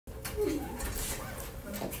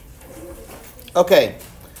Okay,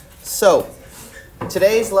 so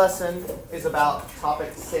today's lesson is about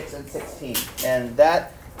topic 6 and 16, and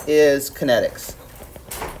that is kinetics.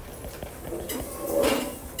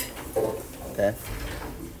 Okay,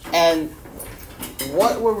 and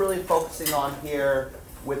what we're really focusing on here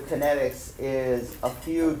with kinetics is a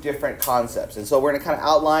few different concepts, and so we're going to kind of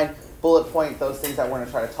outline, bullet point those things that we're going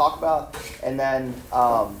to try to talk about, and then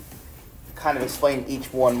kind of explain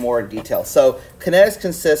each one more in detail. So kinetics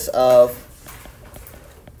consists of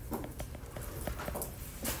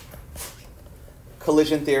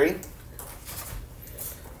collision theory,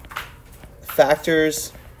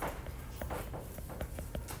 factors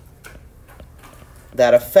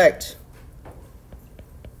that affect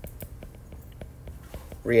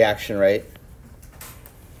reaction rate,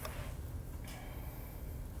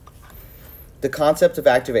 the concept of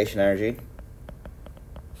activation energy,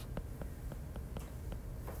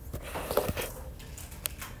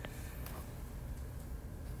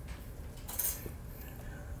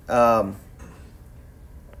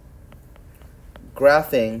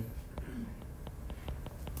 graphing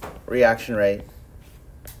reaction rate,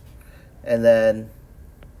 and then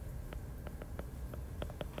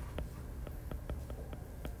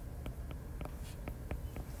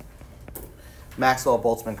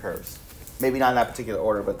Maxwell-Boltzmann curves. Maybe not in that particular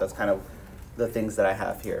order, but that's kind of the things that I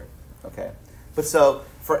have here. Okay, but so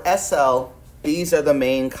for SL, these are the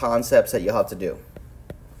main concepts that you'll have to do.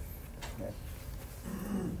 Okay.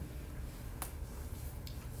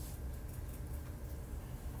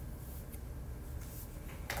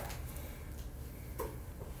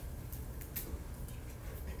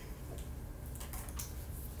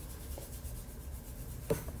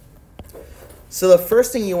 So the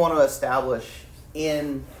first thing you want to establish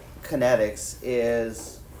in kinetics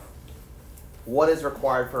is what is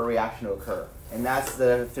required for a reaction to occur. And that's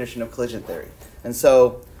the definition of collision theory. And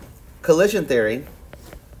so collision theory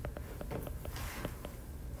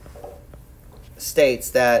states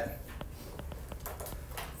that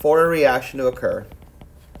for a reaction to occur,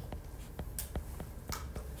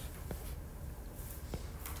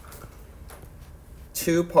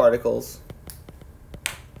 two particles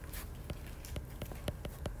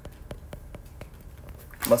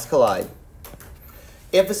must collide.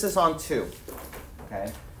 Emphasis on two. Okay,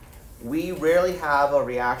 we rarely have a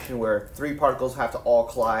reaction where three particles have to all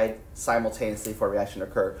collide simultaneously for a reaction to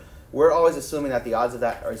occur. We're always assuming that the odds of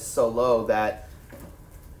that are so low that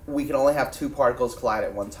we can only have two particles collide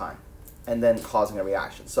at one time and then causing a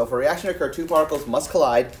reaction. So for a reaction to occur, two particles must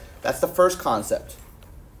collide. That's the first concept.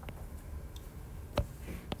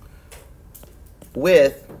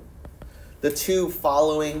 With the two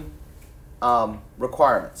following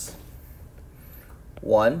requirements.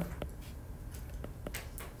 One,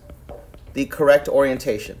 the correct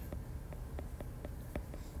orientation.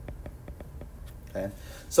 Okay.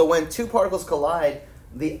 So when two particles collide,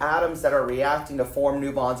 the atoms that are reacting to form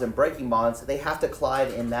new bonds and breaking bonds, they have to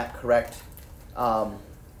collide in that correct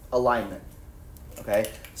alignment. Okay.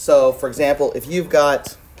 So for example, if you've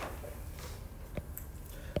got,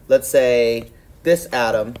 let's say, this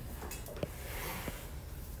atom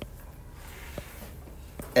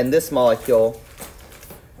and this molecule,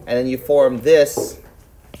 and then you form this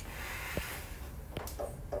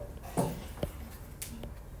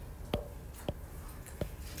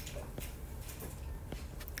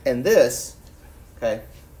and this, okay,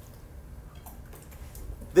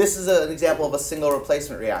 this is an example of a single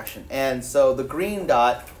replacement reaction. And so the green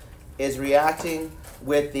dot is reacting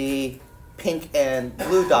with the pink and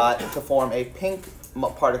blue dot to form a pink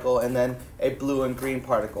particle and then a blue and green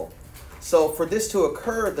particle. So for this to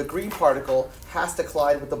occur, the green particle has to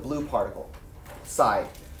collide with the blue particle side.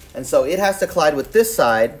 And so it has to collide with this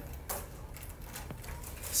side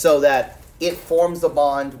so that it forms the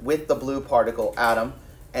bond with the blue particle atom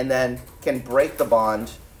and then can break the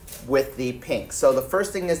bond with the pink. So the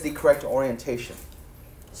first thing is the correct orientation,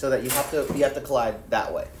 so that you have to collide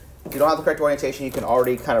that way. If you don't have the correct orientation, you can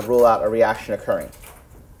already kind of rule out a reaction occurring.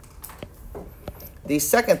 The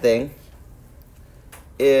second thing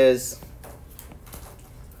is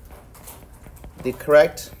the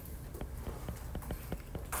correct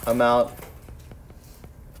amount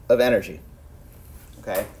of energy.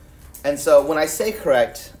 Okay? And so when I say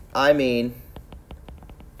correct, I mean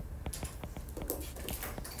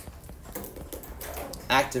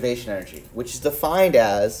activation energy, which is defined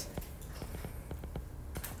as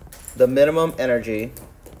the minimum energy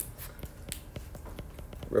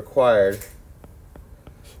required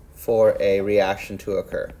for a reaction to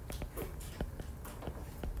occur.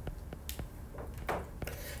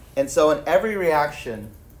 And so in every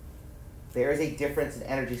reaction, there is a difference in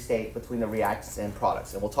energy state between the reactants and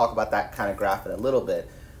products. And we'll talk about that kind of graph in a little bit.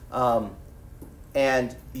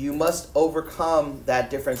 And you must overcome that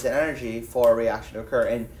difference in energy for a reaction to occur.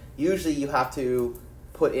 And usually you have to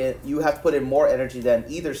put in more energy than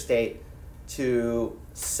either state to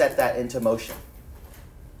set that into motion.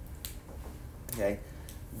 Okay?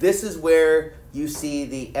 This is where you see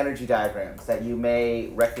the energy diagrams that you may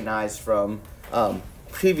recognize from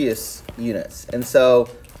previous units. And so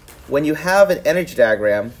when you have an energy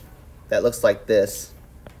diagram that looks like this,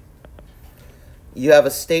 you have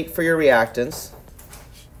a state for your reactants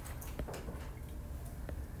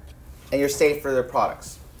and your state for their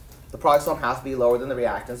products. The products don't have to be lower than the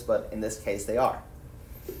reactants, but in this case they are.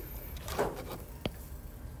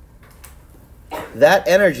 That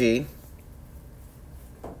energy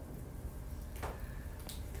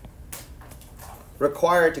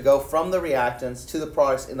required to go from the reactants to the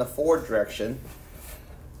products in the forward direction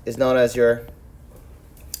is known as your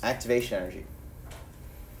activation energy.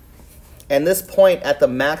 And this point at the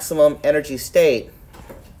maximum energy state,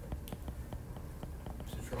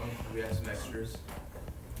 we have some extras.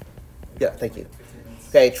 yeah, thank you.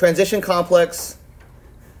 Okay, transition complex,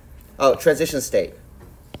 transition state,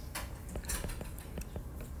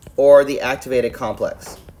 or the activated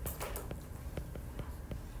complex.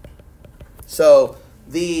 So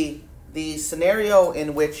the scenario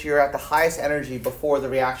in which you're at the highest energy before the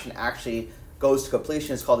reaction actually goes to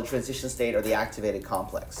completion is called the transition state or the activated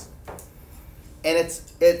complex. And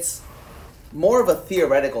it's more of a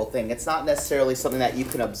theoretical thing. It's not necessarily something that you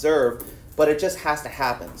can observe, but it just has to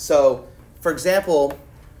happen. So, for example,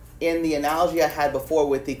 in the analogy I had before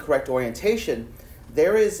with the correct orientation,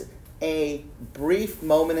 there is a brief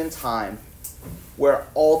moment in time where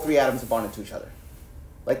all three atoms are bonded to each other.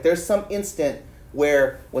 Like there's some instant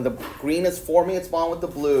where when the green is forming its bond with the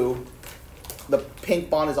blue, the pink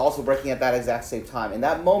bond is also breaking at that exact same time. In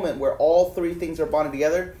that moment where all three things are bonded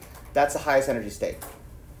together, that's the highest energy state.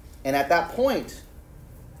 And at that point,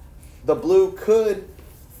 the blue could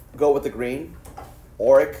go with the green,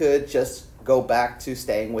 or it could just go back to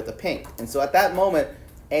staying with the pink. And so at that moment,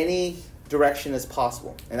 any direction is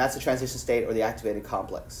possible. And that's the transition state or the activated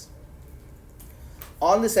complex.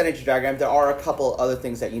 On this energy diagram, there are a couple other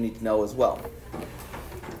things that you need to know as well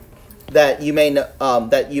that you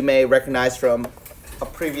may recognize from a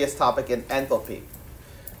previous topic in enthalpy.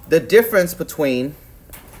 The difference between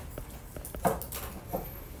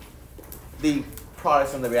the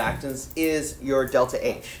products and the reactants is your delta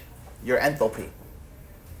H, your enthalpy.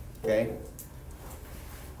 Okay?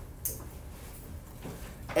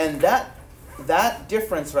 And that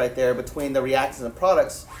difference right there between the reactants and the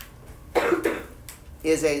products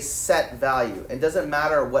is a set value. It doesn't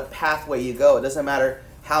matter what pathway you go. It doesn't matter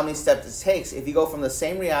how many steps it takes. If you go from the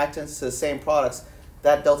same reactants to the same products,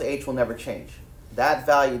 that delta H will never change. That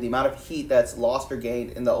value, the amount of heat that's lost or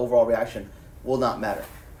gained in the overall reaction, will not matter.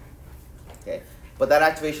 Okay? But that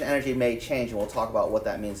activation energy may change, and we'll talk about what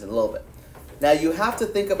that means in a little bit. Now you have to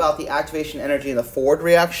think about the activation energy in the forward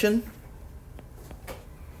reaction.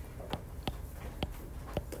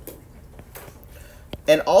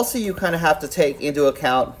 And also you kind of have to take into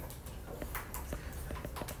account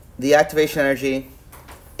the activation energy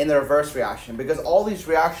in the reverse reaction, because all these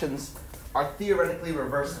reactions are theoretically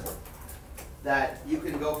reversible. That you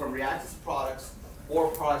can go from reactants to products or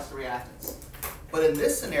products to reactants. But in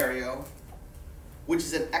this scenario, which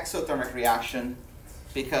is an exothermic reaction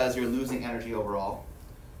because you're losing energy overall,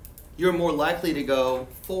 you're more likely to go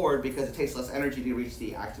forward because it takes less energy to reach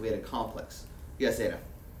the activated complex. Yes, Ada?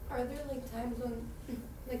 Are there like times when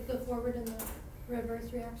like the forward and the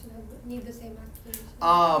reverse reaction need the same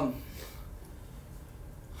activation?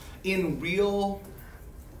 In real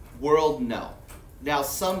world, no. Now,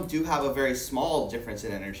 some do have a very small difference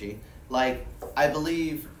in energy. Like, I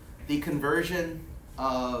believe the conversion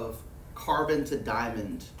of carbon to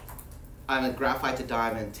diamond, graphite to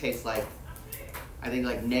diamond takes like, I think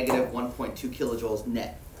like negative 1.2 kilojoules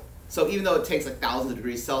net. So even though it takes like thousands of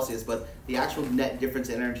degrees Celsius, but the actual net difference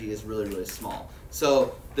in energy is really, really small.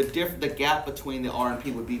 So the gap between the R and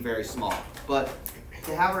P would be very small. But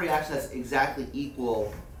to have a reaction that's exactly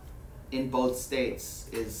equal in both states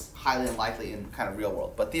is highly unlikely in kind of real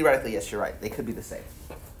world. But theoretically, yes, you're right. They could be the same.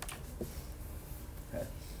 Okay.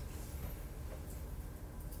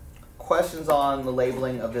 Questions on the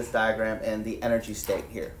labeling of this diagram and the energy state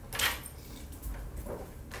here?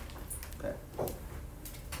 Okay.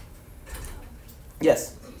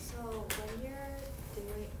 Yes? So when you're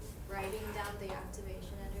writing down the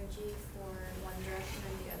activation energy for one direction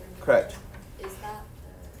and the other direction, Correct. is that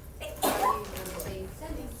the value of the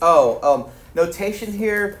Oh, notation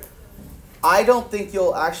here, I don't think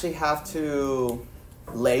you'll actually have to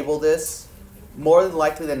label this. More than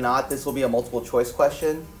likely than not, this will be a multiple choice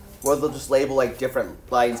question where they'll just label like different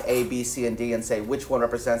lines A, B, C, and D and say which one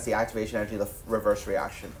represents the activation energy of the reverse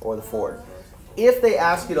reaction or the forward. If they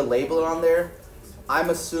ask you to label it on there, I'm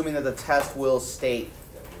assuming that the test will state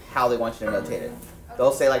how they want you to notate it.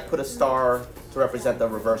 They'll say like put a star to represent the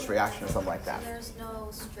reverse reaction or something like that. There's no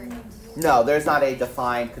strict. No, there's not a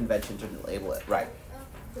defined convention to label it. Right.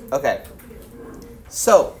 Okay.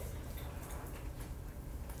 So,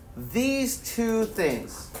 these two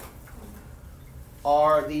things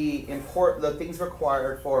are the things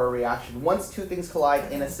required for a reaction. Once two things collide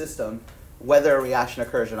in a system, whether a reaction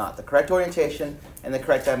occurs or not. The correct orientation and the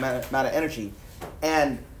correct amount of energy.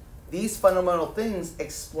 And these fundamental things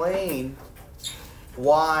explain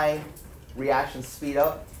why reactions speed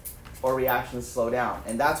up or reactions slow down.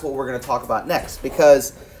 And that's what we're going to talk about next,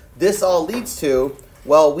 because this all leads to,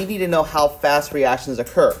 well, we need to know how fast reactions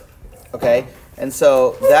occur. Okay? And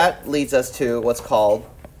so that leads us to what's called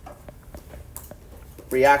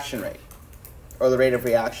reaction rate, or the rate of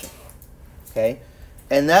reaction. Okay?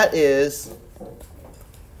 And that is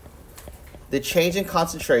the change in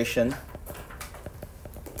concentration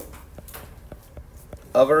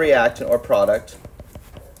of a reactant or product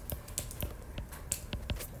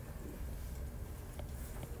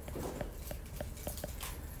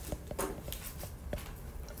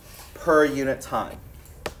per unit time.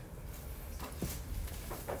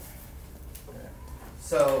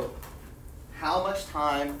 So, how much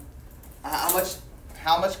time, how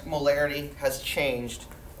much molarity has changed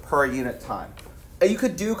per unit time? You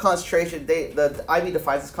could do concentration. The IB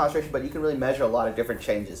defines this concentration, but you can really measure a lot of different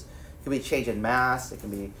changes. It can be change in mass. It can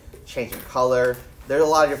be change in color. There's a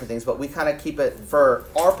lot of different things, but we kind of keep it, for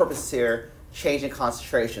our purposes here, change in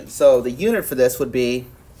concentration. So the unit for this would be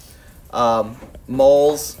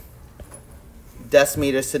moles,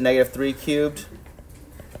 decimeters to -3 cubed,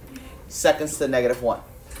 seconds to -1.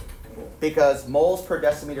 Because moles per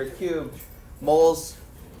decimeter cubed, moles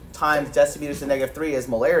times decimeters to -3 is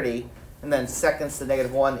molarity, and then seconds to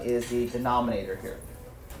 -1 is the denominator here.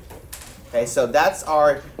 Okay, so that's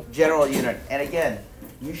our general unit. And again,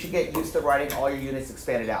 you should get used to writing all your units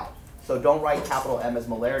expanded out. So don't write capital M as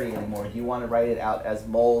molarity anymore. You want to write it out as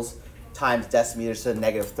moles times decimeters to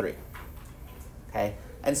 -3. Okay,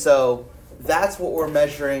 and so that's what we're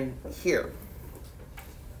measuring here.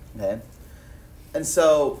 Okay, and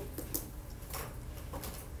so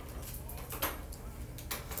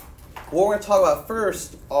what we're going to talk about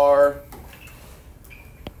first are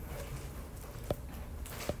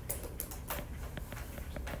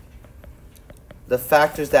the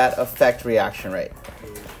factors that affect reaction rate.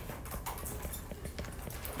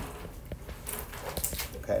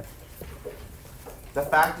 Okay. The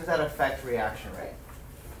factors that affect reaction rate.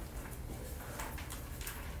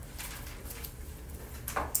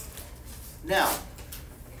 Now,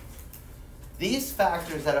 these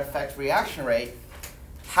factors that affect reaction rate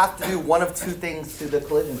have to do one of two things to the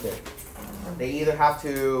collision theory. They either have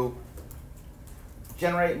to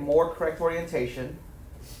generate more correct orientation,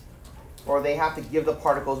 or they have to give the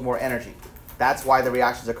particles more energy. That's why the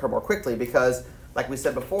reactions occur more quickly, because, like we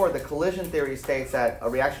said before, the collision theory states that a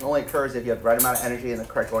reaction only occurs if you have the right amount of energy and the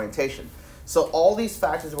correct orientation. So all these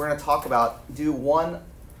factors we're going to talk about do one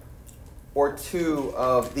or two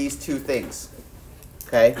of these two things.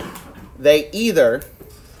 Okay? They either,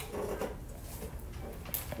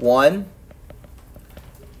 one,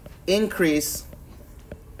 increase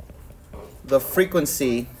the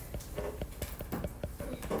frequency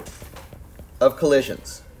of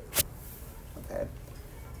collisions. Okay.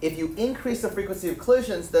 If you increase the frequency of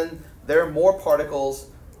collisions, then there are more particles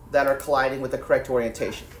that are colliding with the correct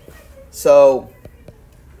orientation. So,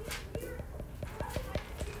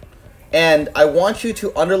 and I want you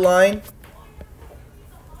to underline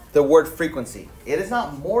the word frequency. It is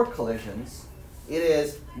not more collisions. It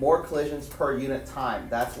is more collisions per unit time.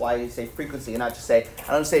 That's why you say frequency and not just say,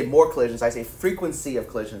 I don't say more collisions, I say frequency of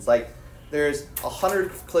collisions. Like, there's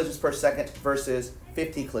 100 collisions per second versus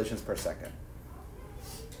 50 collisions per second.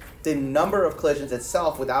 The number of collisions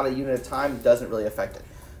itself without a unit of time doesn't really affect it.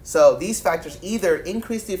 So these factors either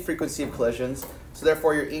increase the frequency of collisions, so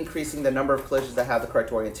therefore you're increasing the number of collisions that have the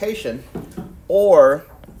correct orientation, or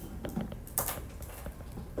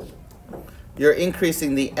you're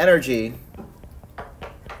increasing the energy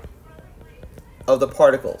of the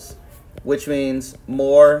particles, which means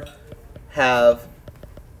more have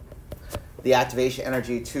the activation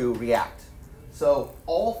energy to react. So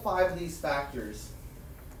all 5 of these factors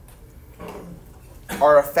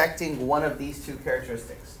are affecting one of these two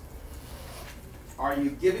characteristics. Are you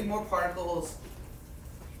giving more particles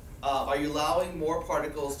are you allowing more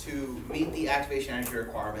particles to meet the activation energy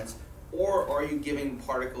requirements, or are you giving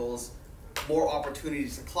particles more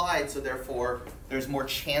opportunities to collide, so therefore there's more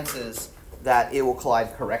chances that it will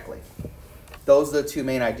collide correctly? Those are the two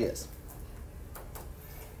main ideas.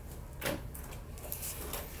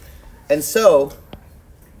 And so,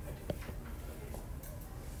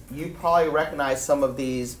 you probably recognize some of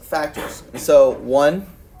these factors. So, one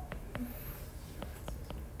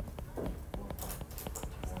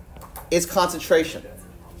is concentration.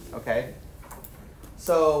 Okay?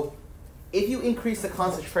 So, if you increase the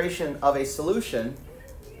concentration of a solution,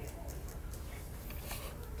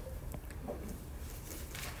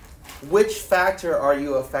 which factor are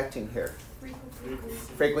you affecting here?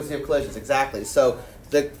 Frequency of collisions, exactly. So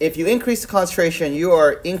if you increase the concentration, you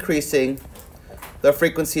are increasing the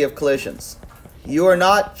frequency of collisions. You are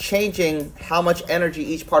not changing how much energy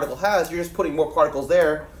each particle has, you're just putting more particles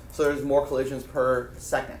there, so there's more collisions per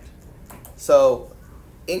second. So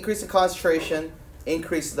increase the concentration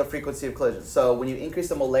increases the frequency of collisions. So when you increase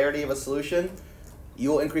the molarity of a solution,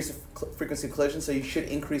 you will increase the frequency of collision, so you should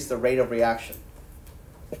increase the rate of reaction.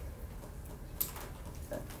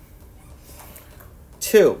 Okay.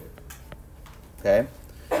 2. Okay.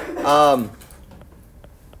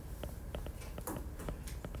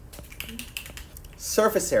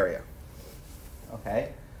 Surface area.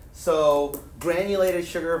 Okay. So granulated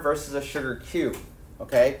sugar versus a sugar cube.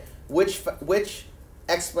 Okay. Which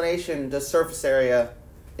explanation does surface area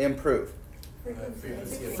improve?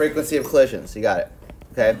 Frequency of collisions. You got it.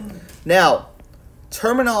 Okay. Now,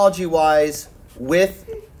 terminology-wise, with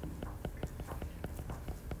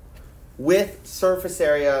surface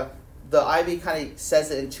area, the IB kind of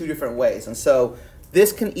says it in two different ways. And so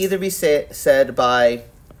this can either be said by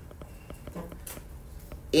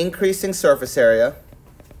increasing surface area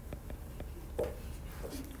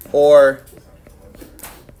or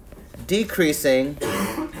decreasing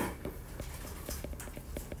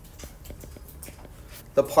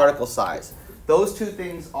the particle size. Those two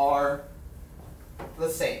things are the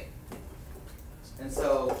same. And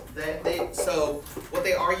so so what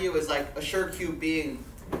they argue is like a sugar cube being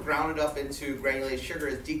grounded up into granulated sugar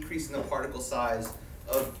is decreasing the particle size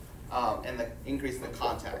of and the increase in the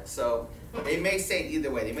contact. So they may say it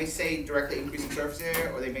either way. They may say directly increasing surface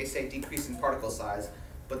area, or they may say decreasing particle size,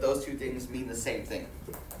 but those two things mean the same thing.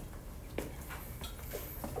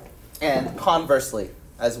 And conversely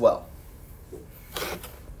as well.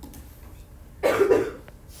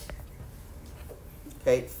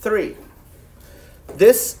 Okay, 3.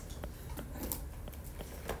 This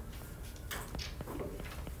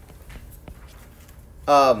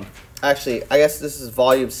actually, I guess this is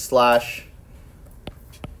volume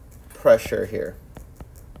 / pressure here.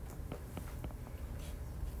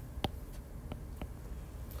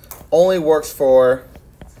 Only works for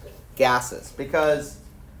gases because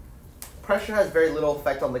pressure has very little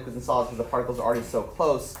effect on liquids and solids because the particles are already so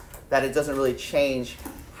close that it doesn't really change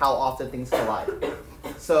how often things collide.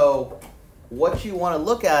 So what you want to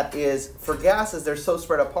look at is for gases, they're so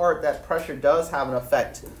spread apart that pressure does have an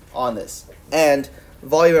effect on this. And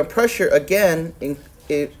volume and pressure, again,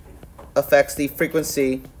 it affects the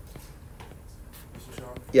frequency. Mr. Shaw?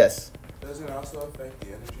 Yes? Does it also affect the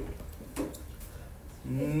energy?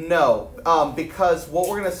 No, because what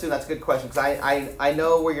we're going to assume, that's a good question, because I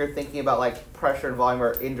know where you're thinking about like pressure and volume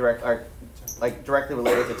are indirect, are like directly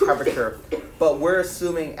related to temperature, but we're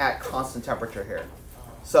assuming at constant temperature here.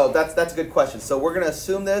 So that's a good question. So we're going to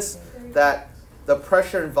assume this, that the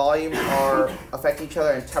pressure and volume are affecting each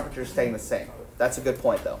other and temperature is staying the same. That's a good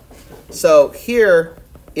point though. So here,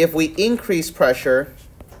 if we increase pressure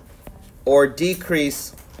or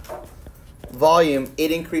decrease volume,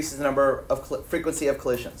 it increases the number of frequency of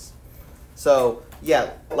collisions. So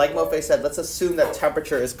yeah, like Mofe said, let's assume that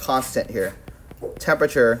temperature is constant here.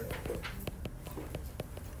 Temperature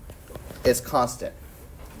is constant.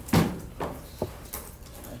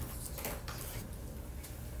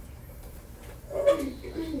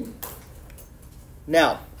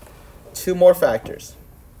 Now, 2 more factors.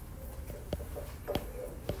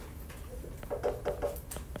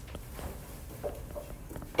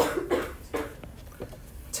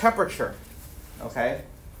 Temperature, okay?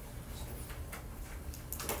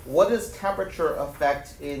 What does temperature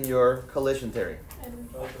affect in your collision theory?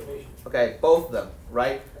 Okay, both of them,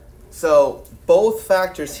 right? So both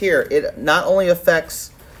factors here, it not only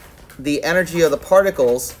affects the energy of the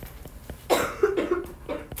particles,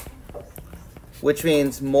 which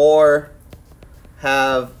means more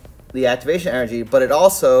have the activation energy, but it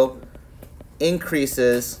also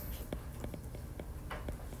increases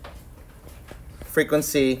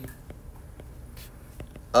frequency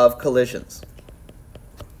of collisions.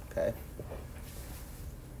 Okay.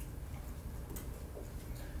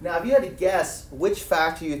 Now, if you had to guess, which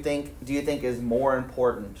factor do you think is more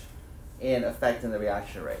important in affecting the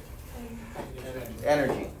reaction rate?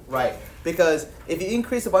 Energy, right. Because if you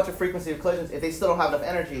increase a bunch of frequency of collisions, if they still don't have enough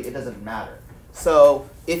energy, it doesn't matter. So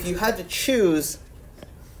if you had to choose,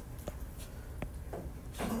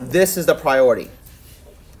 this is the priority.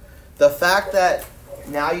 The fact that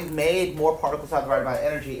now you've made more particles have the right amount of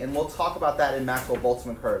energy, and we'll talk about that in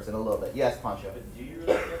Maxwell-Boltzmann curves in a little bit. Yes, Pancho? But do you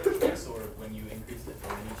really get a choice, or when you increase it,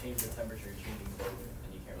 or when you change the temperature, you're changing both,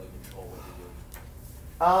 and you can't really control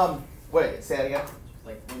what you do? Wait, say that again?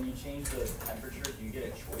 Like, when you change the temperature, do you get a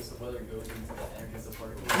choice of whether it goes into the energy of the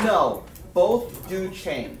particle? No, both do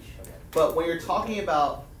change. Okay. But when you're talking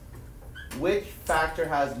about which factor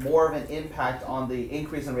has more of an impact on the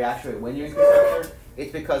increase in reaction rate, when you increase temperature,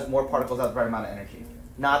 it's because more particles have the right amount of energy,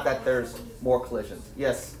 not that there's more collisions.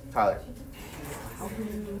 Yes, Tyler?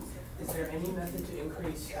 Is there any method to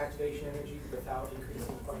increase activation energy without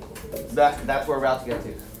increasing particle? That's where we're about to get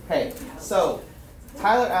to. Hey, so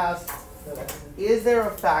Tyler asked, is there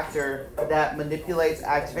a factor that manipulates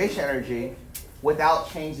activation energy without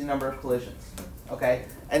changing the number of collisions? Okay,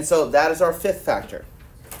 and so that is our fifth factor.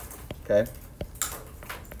 Okay,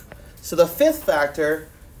 so the fifth factor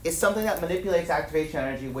is something that manipulates activation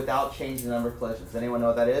energy without changing the number of collisions. Does anyone know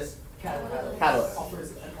what that is? Catalyst.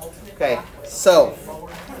 Okay, so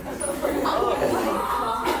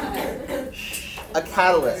a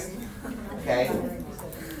catalyst. Okay,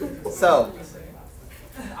 so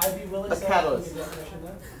a catalyst.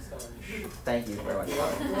 Thank you very much.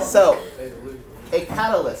 So a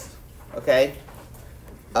catalyst, okay,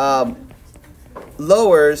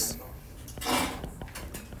 lowers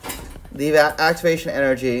the activation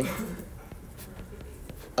energy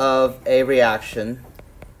of a reaction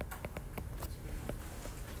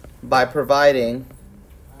by providing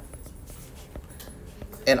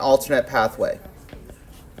an alternate pathway.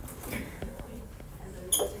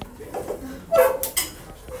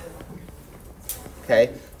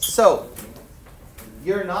 Okay, so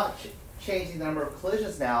you're not changing the number of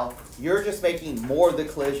collisions now, you're just making more of the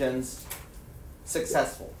collisions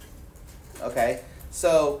successful. Okay,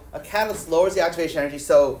 so a catalyst lowers the activation energy,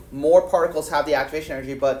 so more particles have the activation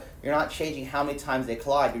energy, but you're not changing how many times they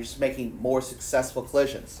collide, you're just making more successful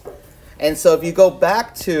collisions. And so if you go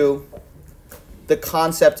back to the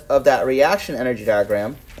concept of that reaction energy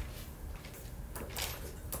diagram,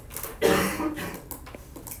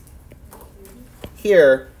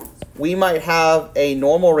 here we might have a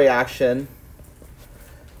normal reaction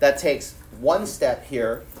that takes one step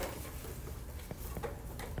here,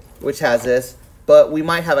 which has this, but we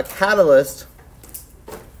might have a catalyst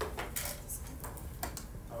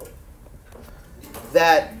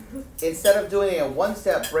that instead of doing a one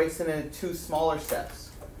step breaks it into two smaller steps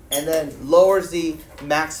and then lowers the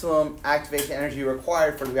maximum activation energy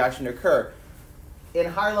required for the reaction to occur. In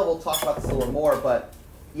higher level, we'll talk about this a little more, but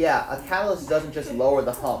yeah, a catalyst doesn't just lower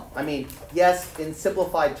the hump. I mean, yes, in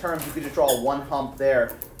simplified terms, you could just draw one hump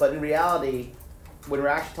there, but in reality, when we're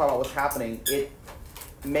actually talking about what's happening, it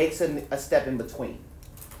makes a step in between.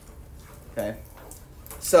 Okay?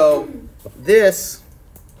 So this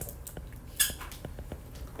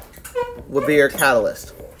would be your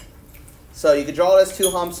catalyst. So you could draw it as two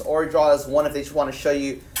humps or draw it as one if they just want to show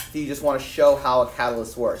you, if you just want to show how a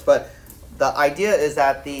catalyst works. But the idea is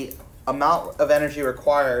that the amount of energy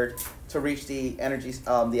required to reach the energy,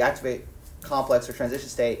 the activate complex or transition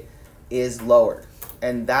state is lowered.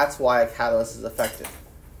 And that's why a catalyst is effective.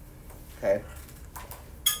 Okay?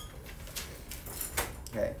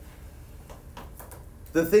 Okay.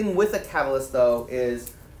 The thing with a catalyst, though,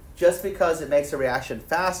 is just because it makes a reaction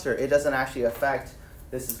faster, it doesn't actually affect,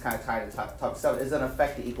 this is kind of tied to topic 7, it doesn't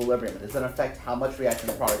affect the equilibrium. It doesn't affect how much reaction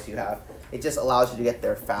products you have. It just allows you to get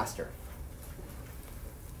there faster.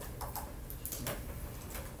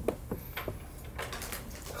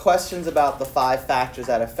 Questions about the 5 factors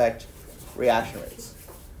that affect reaction rates.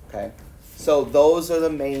 Okay, so those are the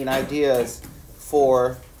main ideas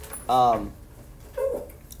for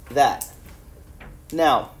that.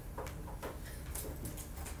 Now,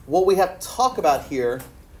 what we have to talk about here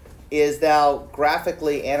is now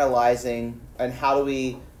graphically analyzing and how do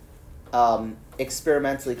we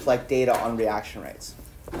experimentally collect data on reaction rates.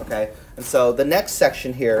 Okay, and so the next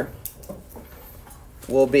section here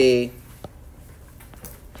will be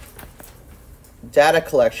data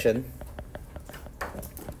collection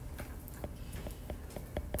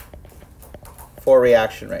for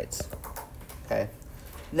reaction rates. Okay.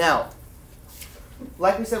 Now,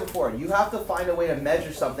 like we said before, you have to find a way to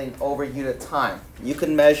measure something over unit time. You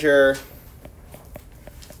can measure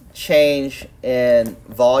change in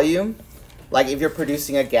volume, like if you're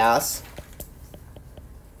producing a gas.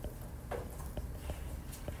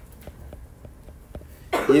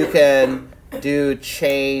 You can do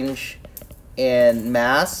change in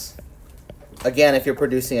mass, again if you're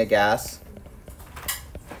producing a gas.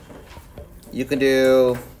 You can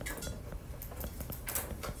do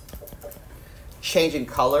change in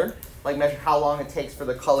color, like measure how long it takes for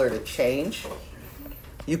the color to change.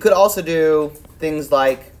 You could also do things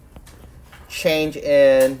like change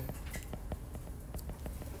in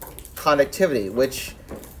conductivity, which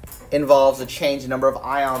involves a change in number of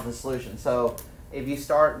ions in solution. So if you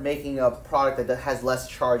start making a product that has less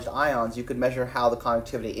charged ions, you could measure how the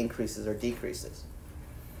conductivity increases or decreases.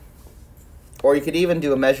 Or you could even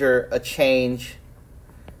do a change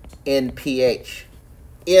in pH.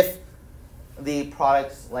 If the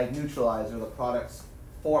products like neutralize or the products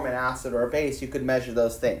form an acid or a base, you could measure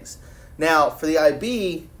those things. Now, for the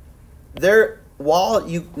IB, while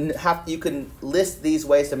you can list these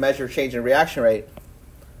ways to measure change in reaction rate,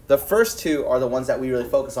 the first two are the ones that we really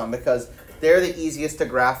focus on because they're the easiest to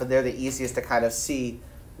graph and they're the easiest to kind of see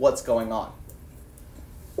what's going on.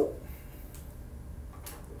 What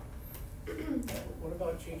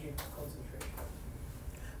about changing concentration?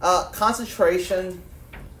 Concentration,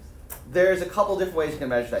 there's a couple different ways you can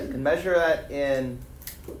measure that. You can measure that in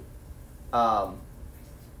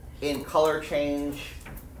color change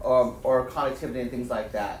or conductivity and things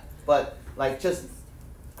like that. But like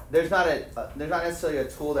there's not necessarily a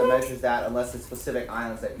tool that measures that unless it's specific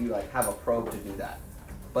ions that you like have a probe to do that.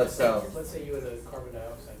 But so let's say you had a carbon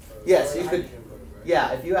dioxide probe. yes, or a you could. hydrogen probe, right?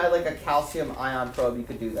 Yeah, if you had like a calcium ion probe, you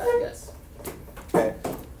could do that. Yes. Okay.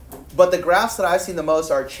 But the graphs that I've seen the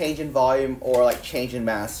most are change in volume or like change in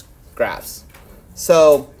mass graphs.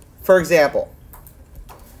 So, for example,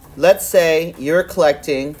 let's say you're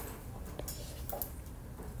collecting.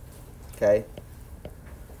 Okay.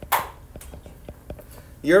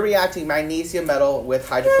 You're reacting magnesium metal with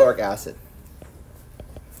hydrochloric acid.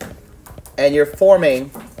 And you're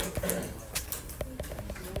forming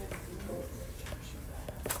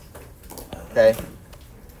okay.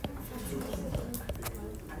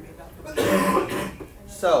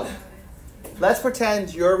 So, let's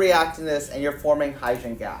pretend you're reacting this and you're forming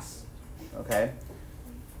hydrogen gas. Okay?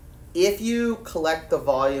 If you collect the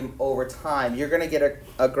volume over time, you're going to get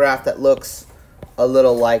a graph that looks a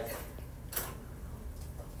little like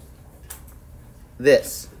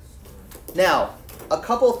this. Now, a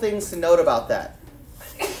couple things to note about that.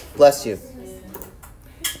 Bless you.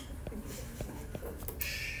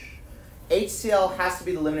 HCl has to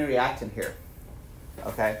be the limiting reactant here.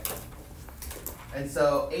 Okay? And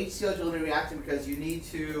so HCl is your limiting reactant because you need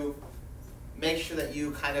to make sure that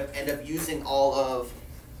you kind of end up using all of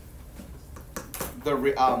the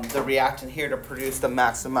reactant here to produce the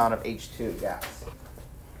max amount of H2 gas.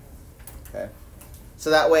 Okay?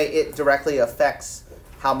 So that way it directly affects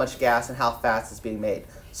how much gas and how fast it's being made.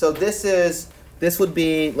 So this would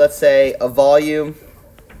be, let's say, a volume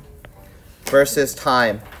versus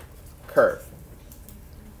time curve.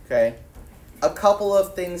 Okay? A couple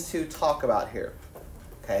of things to talk about here.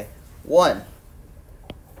 Okay? One,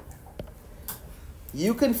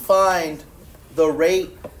 you can find the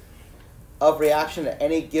rate of reaction at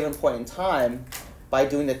any given point in time by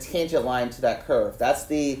doing the tangent line to that curve. That's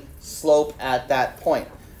the slope at that point.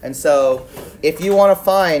 And so if you want to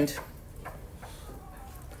find,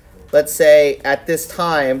 let's say at this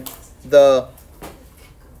time, the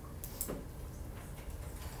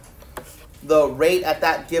rate at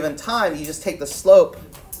that given time, you just take the slope,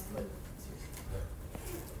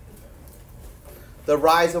 the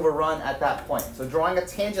rise over run at that point. So drawing a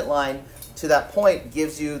tangent line to that point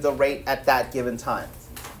gives you the rate at that given time.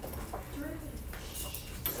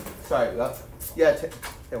 Sorry, yeah, say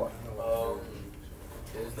what?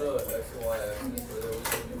 Is the X and Y axis for those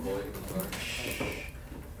avoiding?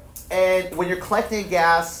 And when you're collecting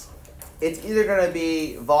gas, it's either going to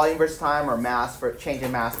be volume versus time or mass for change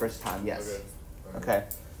in mass versus time. Yes. Okay.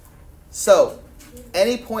 So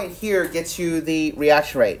any point here gets you the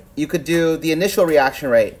reaction rate. You could do the initial reaction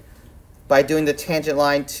rate by doing the tangent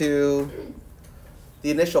line to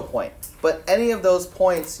the initial point. But any of those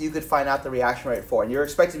points you could find out the reaction rate for, and you're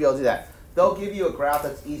expected to be able to do that. They'll give you a graph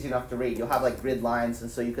that's easy enough to read. You'll have like grid lines, and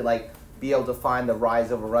so you could like be able to find the rise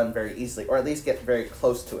over run very easily, or at least get very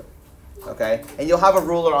close to it. Okay? And you'll have a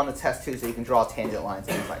ruler on the test too, so you can draw tangent lines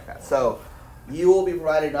and things like that. So you will be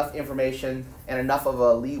provided enough information and enough of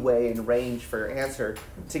a leeway and range for your answer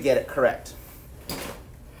to get it correct.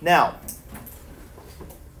 Now,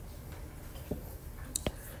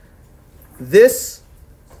 this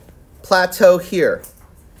plateau here,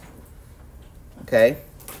 okay,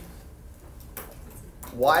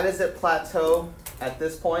 Why does it plateau at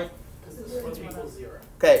this point? Because the slope equals 0.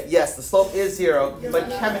 Okay, yes, the slope is 0, but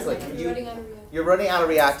chemically, you're running out of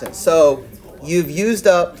reactant. So you've used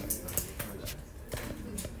up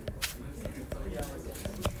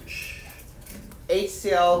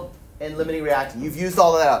HCl and limiting reactant. You've used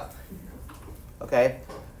all of that up. Okay?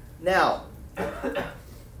 Now,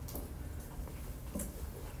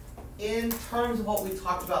 in terms of what we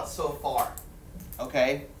talked about so far,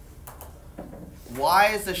 okay, why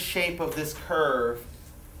is the shape of this curve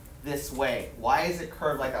this way? Why is it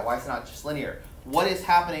curved like that? Why is it not just linear? What is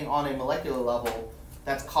happening on a molecular level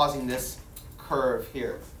that's causing this curve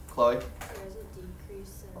here? Chloe? There's a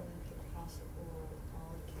decrease in the possible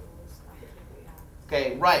molecules that can react.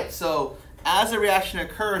 Okay, right. So as a reaction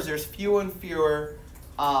occurs, there's fewer and fewer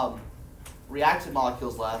reactant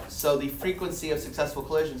molecules left. So the frequency of successful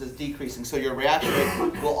collisions is decreasing. So your reaction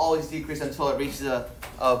rate will always decrease until it reaches a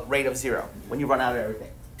rate of 0 when you run out of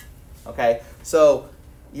everything. Okay, so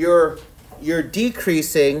you're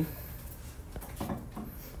decreasing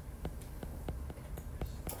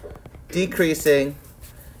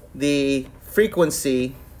the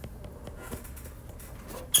frequency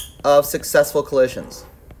of successful collisions.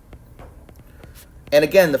 And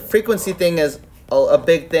again, the frequency thing is a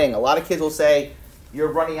big thing. A lot of kids will say,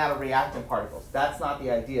 you're running out of reactant particles. That's not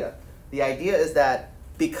the idea. The idea is that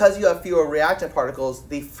because you have fewer reactant particles,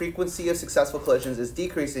 the frequency of successful collisions is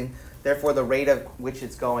decreasing, therefore the rate of which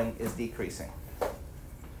it's going is decreasing.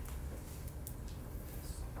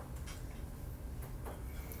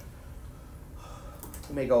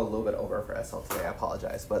 We may go a little bit over for SL today, I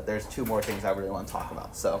apologize, but there's 2 more things I really want to talk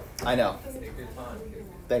about. So, I know. Take your time.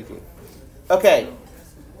 Thank you. Okay.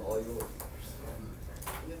 All yours.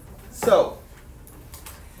 So,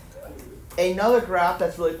 another graph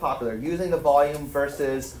that's really popular, using the volume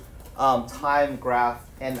versus time graph,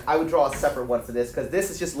 and I would draw a separate one for this because this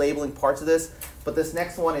is just labeling parts of this, but this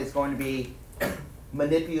next one is going to be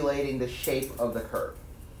manipulating the shape of the curve.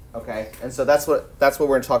 Okay, and so that's what we're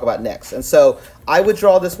going to talk about next. And so I would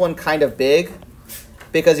draw this one kind of big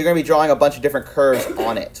because you're going to be drawing a bunch of different curves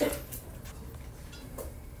on it.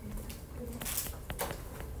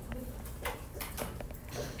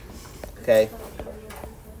 Okay.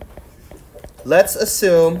 Let's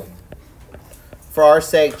assume, for our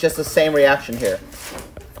sake, just the same reaction here.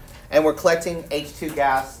 And we're collecting H2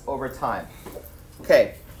 gas over time.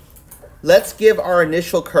 Okay. Let's give our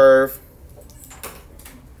initial curve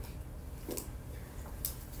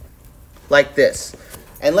like this.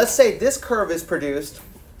 And let's say this curve is produced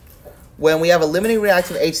when we have a limiting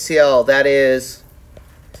reactant of HCl that is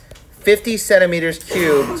 50 centimeters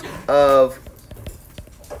cubed of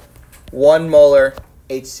 1 molar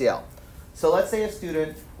HCl. So let's say a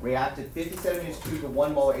student reacted 50 centimeters cubed of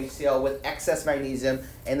 1 molar HCl with excess magnesium,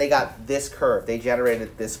 and they got this curve. They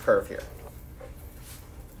generated this curve here.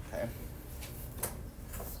 Okay.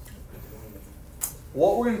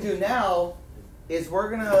 What we're going to do now is we're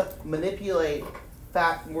going to manipulate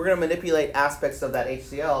aspects of that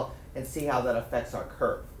HCl and see how that affects our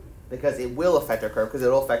curve, because it will affect our curve because it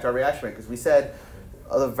will affect our reaction rate, because we said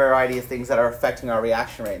a variety of things that are affecting our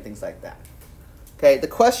reaction rate and things like that. Okay, the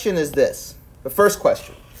question is this, the first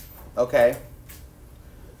question, okay?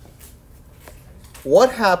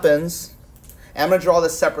 What happens, and I'm going to draw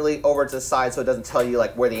this separately over to the side so it doesn't tell you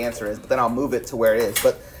like where the answer is, but then I'll move it to where it is.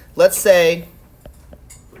 But let's say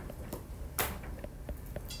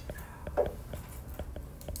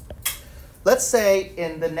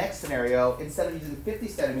in the next scenario, instead of using 50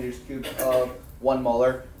 centimeters cubed of 1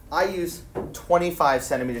 molar, I use 25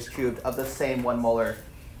 centimeters cubed of the same 1 molar.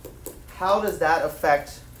 How does that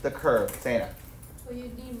affect the curve, Sana? Well,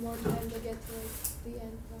 you need more time to get to the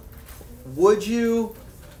end. Would you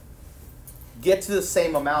get to the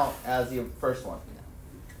same amount as the first one?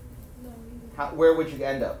 No. Where would you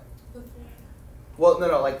end up? Before. Well,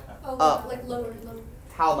 no, like Oh, like lower.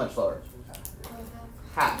 How much lower?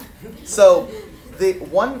 Half. So the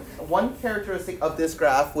one characteristic of this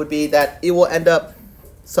graph would be that it will end up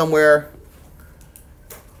somewhere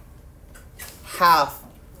half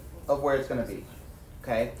of where it's going to be.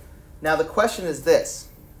 Okay? Now the question is this.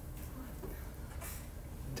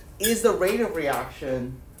 Is the rate of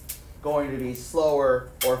reaction going to be slower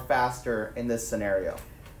or faster in this scenario?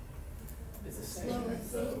 It's the same.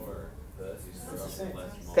 It's the same.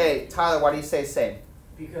 Okay, Tyler, why do you say same?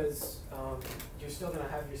 Because you're still going to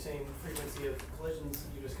have your same frequency of collisions.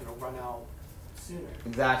 You're just going to run out sooner.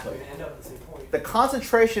 Exactly. You're going to end up at the same point. The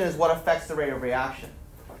concentration is what affects the rate of reaction,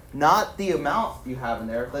 not the amount you have in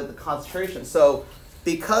there, but the concentration. So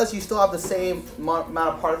because you still have the same amount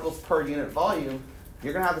of particles per unit volume,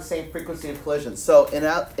 you're going to have the same frequency of collisions. So in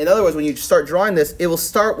other words, when you start drawing this, it will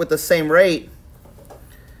start with the same rate,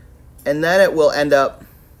 and then it will end up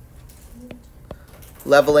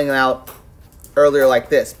leveling out earlier like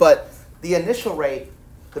this. But the initial rate,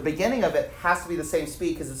 the beginning of it, has to be the same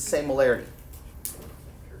speed because it's the same molarity.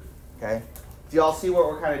 Okay? Do you all see what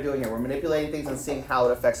we're kind of doing here? We're manipulating things and seeing how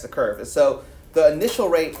it affects the curve. And so the initial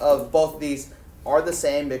rate of both of these are the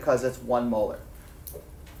same because it's 1 molar.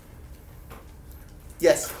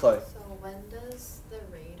 Yes, Chloe? So when does the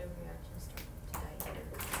rate of reaction start to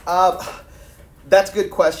die? That's a good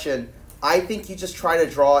question. I think you just try to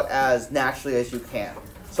draw it as naturally as you can.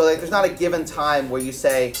 So like, there's not a given time where you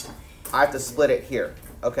say, I have to split it here.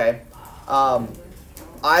 Okay?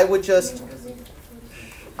 I would just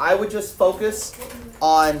focus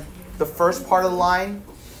on the first part of the line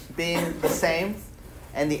being the same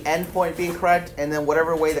and the end point being correct, and then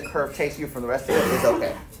whatever way the curve takes you from the rest of it is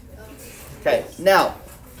okay. Okay, now,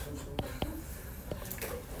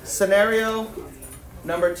 scenario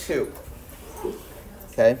number 2.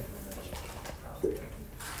 Okay.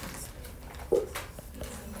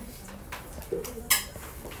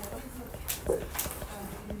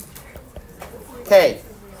 Okay.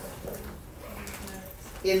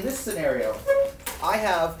 In this scenario, I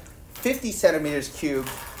have 50 centimeters cubed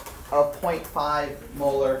of 0.5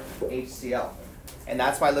 molar HCl, and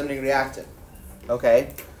that's my limiting reactant.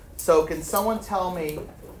 Okay. So can someone tell me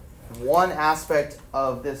one aspect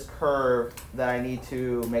of this curve that I need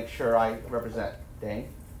to make sure I represent? Dane?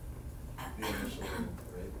 The initial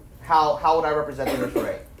rate. How would I represent the initial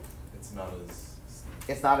rate? It's not as steep.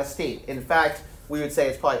 It's not as steep. In fact, we would say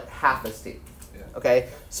it's probably half as steep. Yeah. Okay?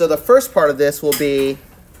 So the first part of this will be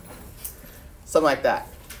something like that.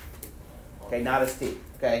 Okay, not as steep.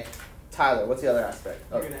 Okay? Tyler, what's the other aspect?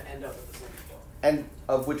 You're going to end up at the same spot. And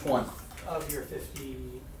of which one? Of your 50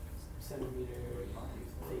 centimeter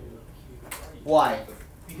thing cube. Why?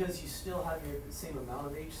 Because you still have your same amount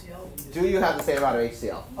of HCl. Do you have the same amount of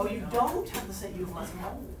HCl? Oh, you don't have the same. You have less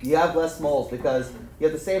moles. You have less moles because you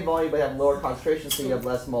have the same volume but have lower concentration, so you have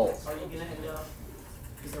less moles. Are you going to end up?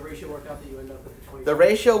 Does the ratio work out that you end up at the 25? The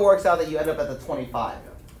ratio works out that you end up at the 25.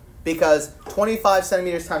 Because 25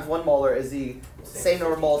 centimeters times 1 molar is the same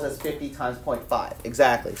number of moles as 50 times 0.5.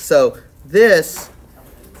 Exactly. So this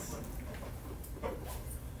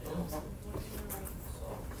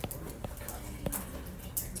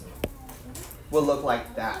will look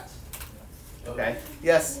like that. Okay?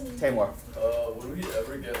 Yes, Tamor. Would we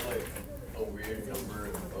ever get like a weird number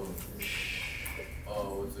of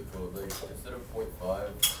what's it called? Like instead of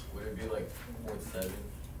 0.5, would it be like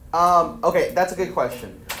 0.7? Okay, that's a good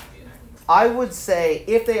question. I would say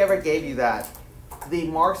if they ever gave you that, the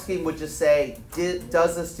mark scheme would just say,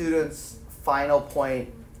 does the student's final point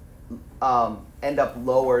end up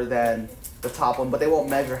lower than the top one, but they won't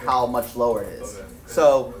measure how much lower it is. Okay.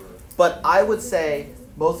 So, but I would say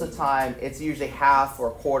most of the time it's usually half or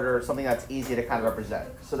a quarter, something that's easy to kind of represent.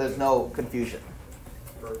 So there's no confusion.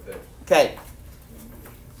 Perfect. Okay.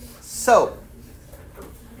 So,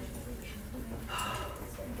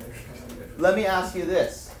 let me ask you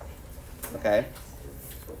this. Okay.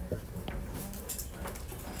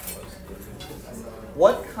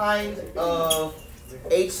 What kind of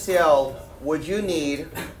HCl would you need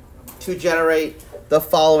to generate the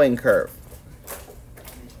following curve?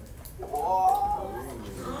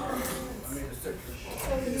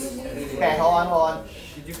 Okay, hold on.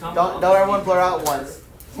 Don't everyone blur out once.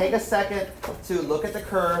 Take a second to look at the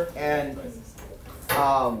curve and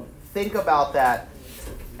think about that,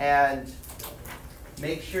 and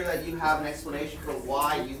make sure that you have an explanation for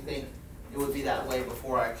why you think it would be that way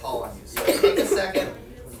before I call on you. So take a second,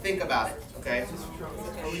 think about it, okay?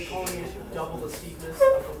 Are we calling it double the steepness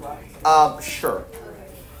of the black? Sure.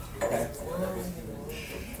 Okay.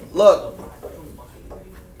 Look,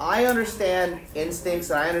 I understand instincts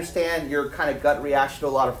and I understand your kind of gut reaction to a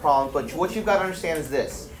lot of problems, but what you've got to understand is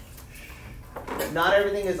this. Not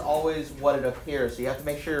everything is always what it appears, so you have to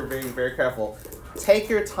make sure you're very, very careful. Take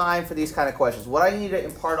your time for these kind of questions. What I need to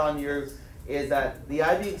impart on you is that the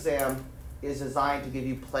IB exam is designed to give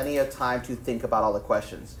you plenty of time to think about all the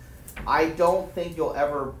questions. I don't think you'll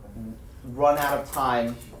ever run out of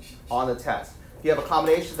time on the test. If you have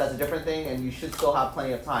accommodations, that's a different thing, and you should still have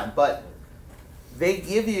plenty of time. But they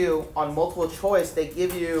give you, on multiple choice, they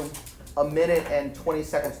give you a minute and 20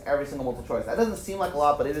 seconds every single multiple choice. That doesn't seem like a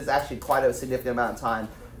lot, but it is actually quite a significant amount of time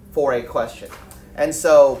for a question. And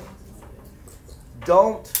so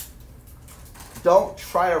don't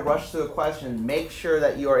try to rush through a question. Make sure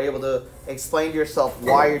that you are able to explain to yourself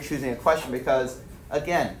why you're choosing a question, because,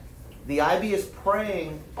 again, the IB is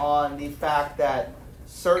preying on the fact that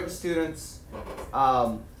certain students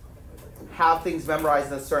have things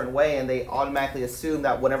memorized in a certain way, and they automatically assume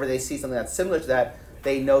that whenever they see something that's similar to that,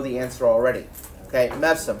 they know the answer already. Okay,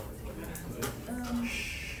 Mevsum.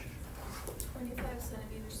 25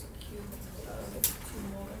 centimeters cubed of 2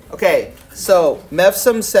 molar. Okay, so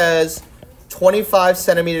Mevsum says 25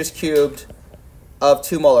 centimeters cubed of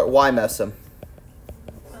 2 molar. Why Mevsum?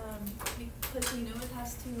 Because we know it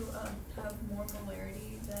has to have more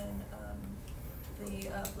molarity than the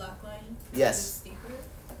black line. Yes. It's steeper.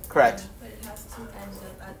 Correct. But it has to end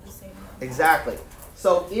up at the same number. Exactly.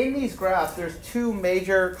 So in these graphs, there's two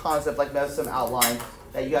major concepts, like Mevsum outlined,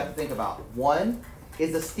 that you have to think about. One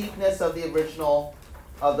is the steepness of the original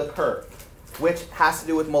of the curve, which has to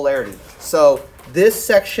do with molarity. So this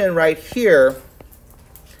section right here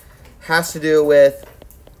has to do with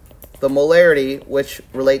the molarity, which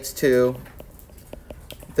relates to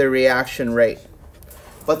the reaction rate.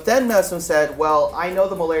 But then Mevsum said, well, I know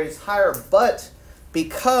the molarity is higher, but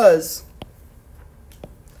because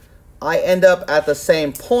I end up at the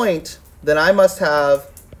same point, then I must have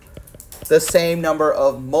the same number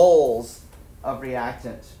of moles of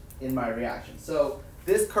reactant in my reaction. So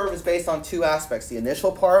this curve is based on two aspects, the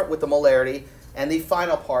initial part with the molarity and the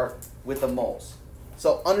final part with the moles.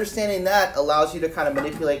 So understanding that allows you to kind of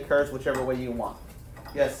manipulate curves whichever way you want.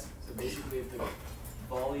 Yes? So basically if the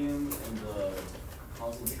volume and the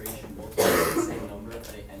concentration both have the same number,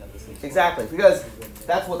 they end up the same. Exactly, because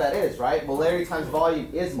that's what that is, right? Molarity times volume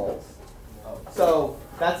is moles. So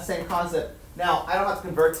that's the same concept. Now, I don't have to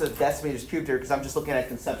convert to decimeters cubed here because I'm just looking at it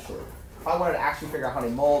conceptually. If I wanted to actually figure out how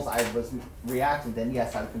many moles I was reacting, then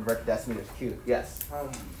yes, I would convert to decimeters cubed. Yes?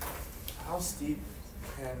 How steep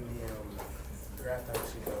can the graph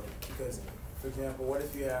actually go? Because, for example, what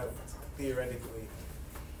if you have, theoretically,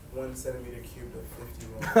 1 centimeter cubed of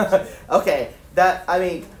 50 moles? Okay,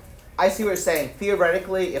 I see what you're saying.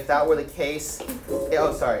 Theoretically, if that were the case,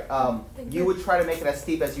 you would try to make it as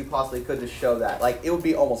steep as you possibly could to show that. Like, it would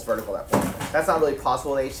be almost vertical at that point. That's not really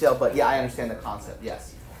possible in HCl, but yeah, I understand the concept,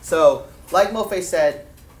 yes. So, like Mofe said,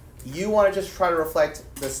 you want to just try to reflect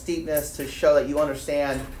the steepness to show that you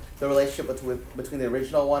understand the relationship between the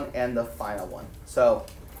original one and the final one. So,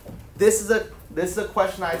 this is a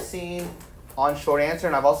question I've seen on short answer,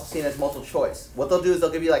 and I've also seen as multiple choice. What they'll do is they'll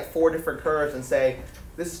give you like 4 different curves and say,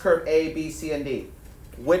 this is curve A, B, C, and D.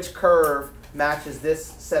 Which curve matches this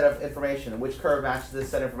set of information? And which curve matches this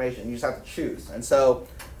set of information? You just have to choose. And so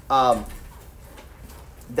that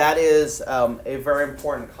is a very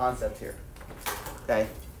important concept here. Okay.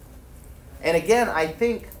 And again, I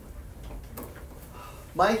think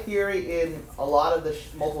my theory in a lot of the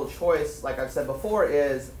multiple choice, like I've said before,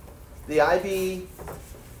 is the IB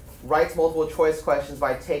writes multiple choice questions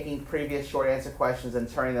by taking previous short answer questions and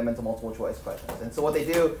turning them into multiple choice questions. And so what they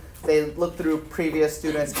do, they look through previous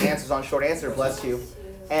students' answers on short answer, bless you,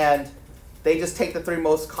 and they just take the 3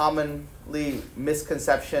 most common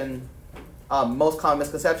misconceptions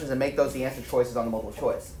and make those the answer choices on the multiple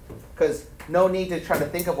choice. Because no need to try to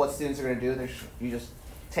think of what students are going to do. You just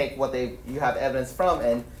take what you have evidence from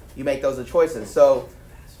and you make those the choices. So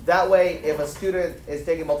that way, if a student is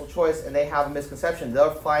taking multiple choice and they have a misconception,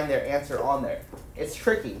 they'll find their answer on there. It's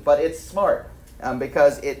tricky, but it's smart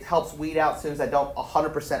because it helps weed out students that don't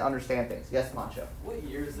 100% understand things. Yes, Pancho? What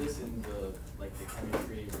year is this in the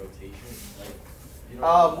chemistry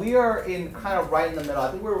rotation? We are in kind of right in the middle. I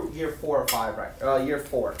think we're year 4 or 5, right? Year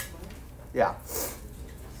 4. Yeah.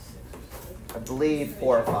 I believe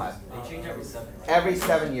 4 or 5. They change every 7, right? Every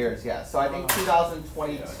 7 years, yeah. So I think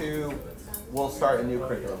 2022 we'll start a new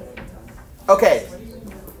curriculum. Okay.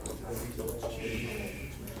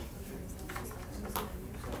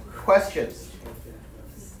 Questions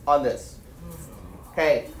on this?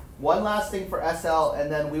 Okay. One last thing for SL,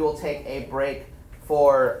 and then we will take a break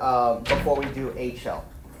for before we do HL.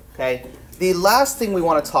 Okay. The last thing we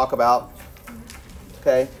want to talk about,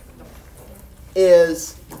 okay,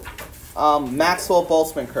 is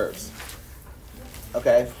Maxwell-Boltzmann curves.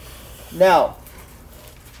 Okay. Now,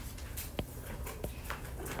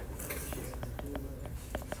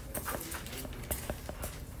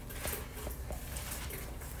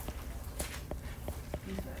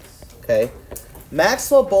 okay,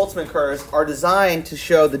 Maxwell-Boltzmann curves are designed to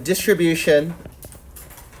show the distribution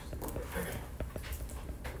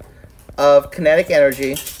of kinetic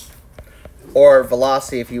energy, or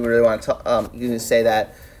velocity, if you really want to, you can say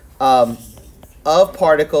that, of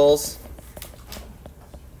particles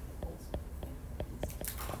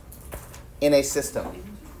in a system.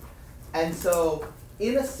 And so,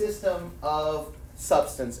 in a system of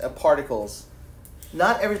substance, of particles,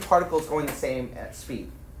 not every particle is going the same at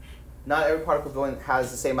speed. Not every particle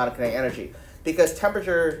has the same amount of kinetic energy. because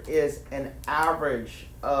temperature is an average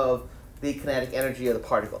of the kinetic energy of the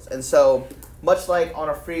particles. And so, much like on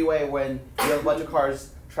a freeway when you have a bunch of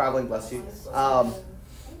cars traveling, bless you,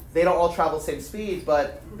 they don't all travel the same speed,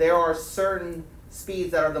 but there are certain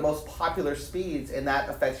speeds that are the most popular speeds, and that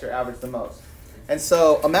affects your average the most. And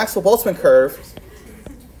so a Maxwell-Boltzmann curve,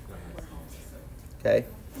 okay,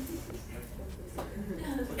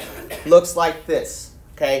 looks like this.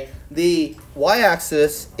 Okay, the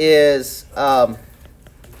y-axis is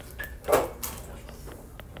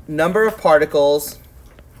number of particles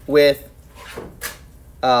with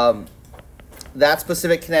that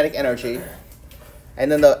specific kinetic energy,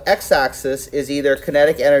 and then the x-axis is either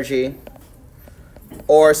kinetic energy,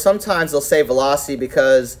 or sometimes they'll say velocity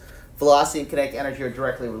because velocity and kinetic energy are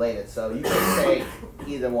directly related. So you can say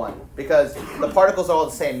either one because the particles are all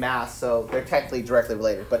the same mass, so they're technically directly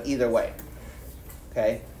related, but either way.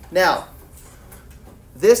 Okay? Now,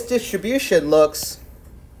 this distribution looks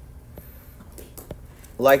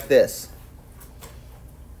like this.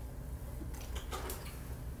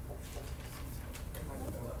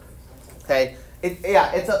 Okay? It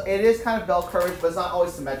is kind of bell curve, but it's not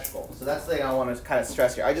always symmetrical. So that's the thing I want to kind of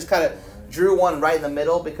stress here. I just kind of drew one right in the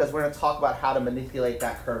middle because we're going to talk about how to manipulate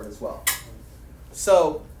that curve as well.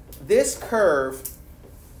 So this curve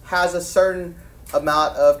has a certain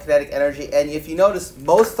amount of kinetic energy, and if you notice,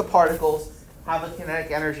 most of the particles have a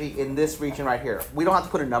kinetic energy in this region right here. We don't have to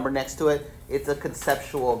put a number next to it. It's a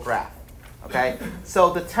conceptual graph. Okay?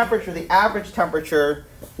 So the temperature, the average temperature,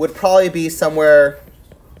 would probably be somewhere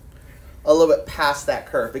a little bit past that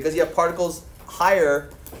curve because you have particles higher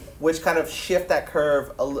which kind of shift that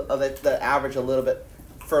curve, the average a little bit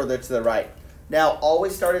further to the right. Now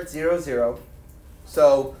always start at 0, 0.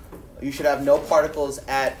 So you should have no particles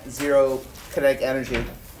at 0 kinetic energy.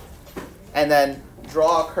 And then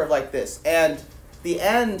draw a curve like this. And the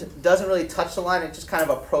end doesn't really touch the line, it just kind of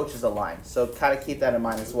approaches the line. So kind of keep that in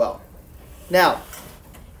mind as well. Now,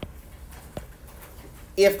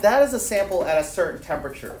 if that is a sample at a certain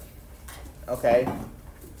temperature, okay,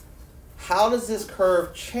 how does this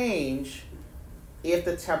curve change if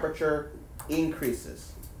the temperature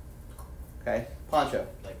increases? Okay, Pancho.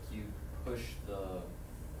 Like you push the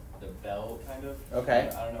bell kind of. Okay.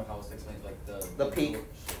 I don't know how else to explain. Like the peak.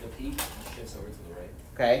 The peak shifts over to the right.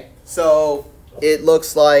 Okay, so it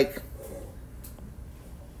looks like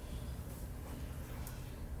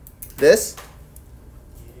this.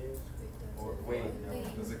 Or wait,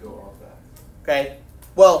 Does it go off that? Okay.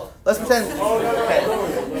 Well, let's pretend.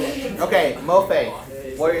 Okay,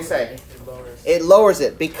 Mofe, what do you say? It lowers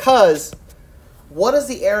it because what does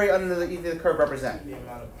the area underneath the curve represent?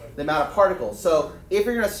 The amount of particles. So if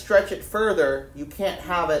you're going to stretch it further, you can't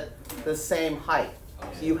have it the same height.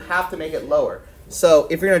 So you have to make it lower. So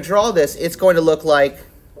if you're going to draw this, it's going to look like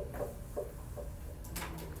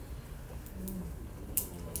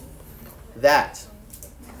that.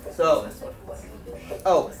 So,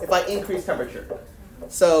 if I increase temperature.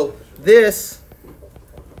 So this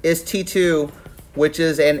is T2, which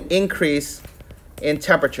is an increase in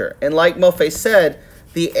temperature. And like Mofe said,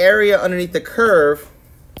 the area underneath the curve,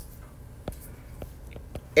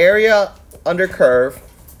 area under curve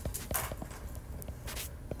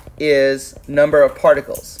is number of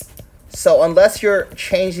particles. So unless you're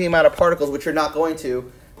changing the amount of particles, which you're not going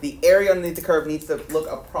to, the area underneath the curve needs to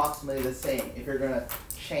look approximately the same if you're going to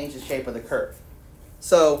change the shape of the curve.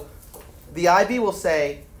 So the IB will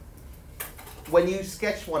say, when you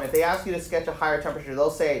sketch one, if they ask you to sketch a higher temperature, they'll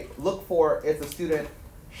say, look for if the student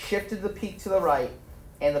shifted the peak to the right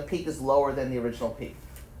and the peak is lower than the original peak.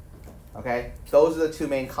 Okay? Those are the two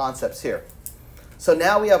main concepts here. So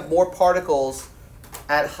now we have more particles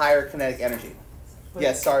at higher kinetic energy. But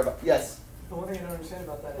Yes, sorry about, yes? the one thing I don't understand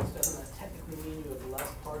about that is doesn't that technically mean you have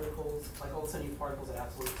less particles, like all of a sudden you have particles at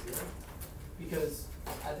absolute zero? Because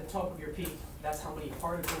at the top of your peak, that's how many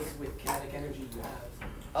particles with kinetic energy you have.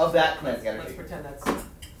 Of that kinetic Let's energy. pretend that's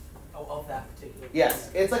of that particular.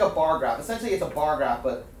 Yes, it's like a bar graph. Essentially it's a bar graph,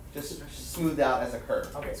 but just smoothed out as a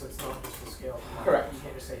curve. Okay, so it's not just a scale. Correct. You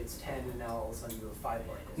can't just say it's 10 and now all of a sudden you have 5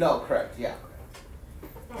 particles. No, correct, yeah.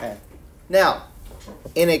 Okay. Now,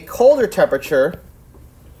 in a colder temperature,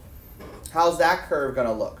 how's that curve going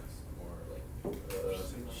to look?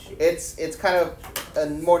 It's kind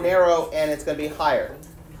of more narrow and it's going to be higher.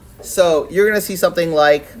 So you're going to see something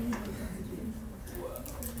like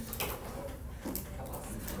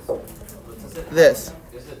this.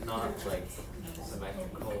 Is it not like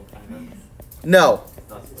symmetrical kind of? No. It's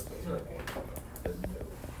not supposed to be okay.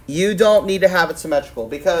 You don't need to have it symmetrical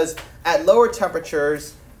because at lower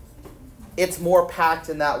temperatures, it's more packed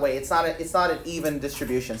in that way. It's not an even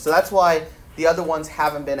distribution. So that's why The other ones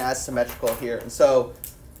haven't been as symmetrical here. And so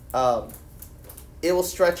it will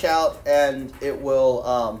stretch out, and it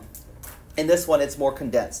will, in this one, it's more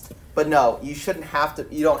condensed. But no, you don't have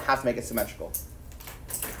to make it symmetrical.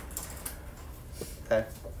 Okay.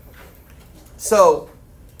 So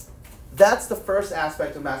that's the first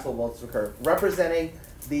aspect of Maxwell-Boltzmann curve, representing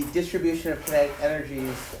the distribution of kinetic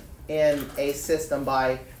energies in a system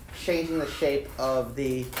by changing the shape of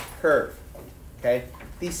the curve. Okay.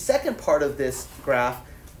 The second part of this graph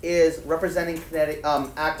is representing kinetic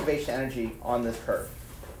activation energy on this curve,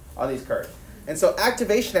 on these curves. And so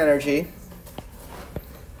activation energy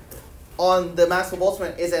on the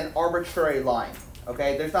Maxwell-Boltzmann is an arbitrary line.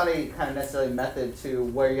 Okay, there's not a kind of necessarily method to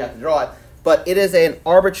where you have to draw it, but it is an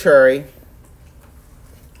arbitrary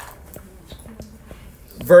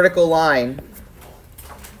vertical line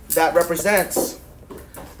that represents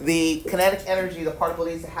the kinetic energy the particle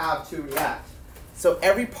needs to have to react. So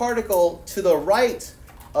every particle to the right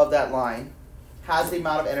of that line has the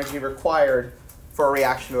amount of energy required for a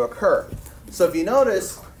reaction to occur. So if you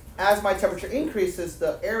notice, as my temperature increases,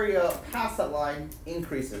 the area past that line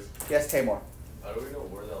increases. Yes, Tamor? How do we know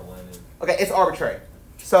where that line is? Okay, it's arbitrary.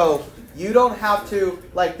 So you don't have to,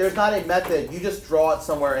 like, there's not a method. You just draw it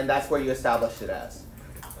somewhere, and that's where you establish it as.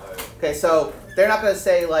 Okay, so they're not going to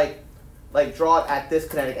say, like draw it at this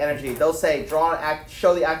kinetic energy. They'll say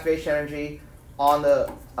show the activation energy on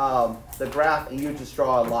the graph, and you just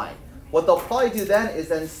draw a line. What they'll probably do then is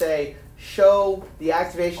then say, show the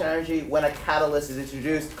activation energy when a catalyst is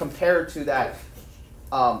introduced compared to that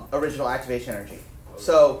original activation energy.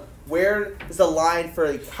 So where is the line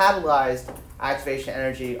for the catalyzed activation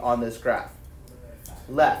energy on this graph?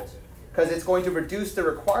 Left, because it's going to reduce the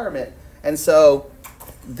requirement. And so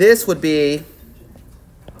this would be,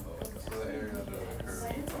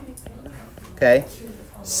 okay,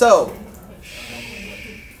 so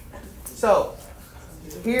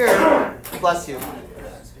here, bless you,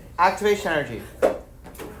 activation energy.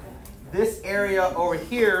 This area over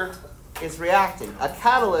here is reacting. A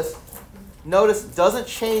catalyst, notice, doesn't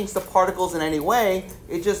change the particles in any way.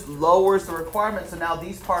 It just lowers the requirement. So now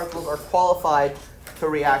these particles are qualified to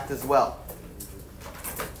react as well.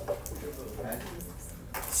 Okay.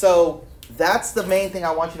 So that's the main thing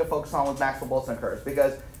I want you to focus on with Maxwell-Boltzmann curves,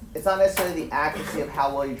 because it's not necessarily the accuracy of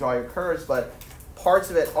how well you draw your curves, but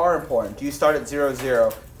parts of it are important. Do you start at 0,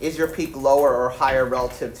 0? Is your peak lower or higher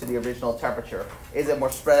relative to the original temperature? Is it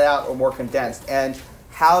more spread out or more condensed? And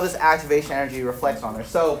how does activation energy reflect on there?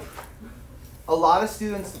 So a lot of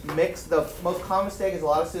students mix, the most common mistake is a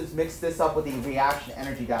lot of students mix this up with the reaction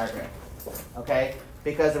energy diagram. Okay?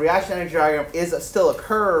 Because the reaction energy diagram is still a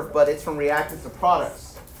curve, but it's from reactants to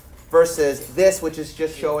products, versus this, which is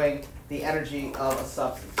just showing the energy of a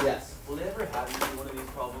substance. Yes? Will they ever have you one of these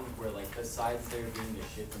problems where, like, besides there being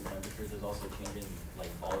a shift in temperatures, there's also change in, like,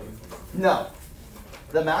 volume? No.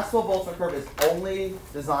 The Maxwell-Boltzmann curve is only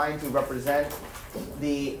designed to represent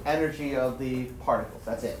the energy of the particles.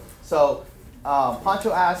 That's it. So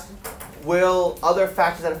Pancho asked, will other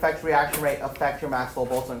factors that affect reaction rate affect your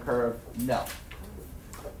Maxwell-Boltzmann curve? No.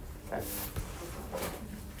 Okay.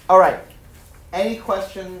 All right. Any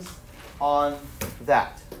questions on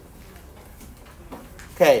that?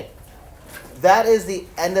 Okay. That is the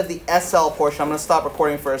end of the SL portion. I'm going to stop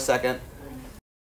recording for a second.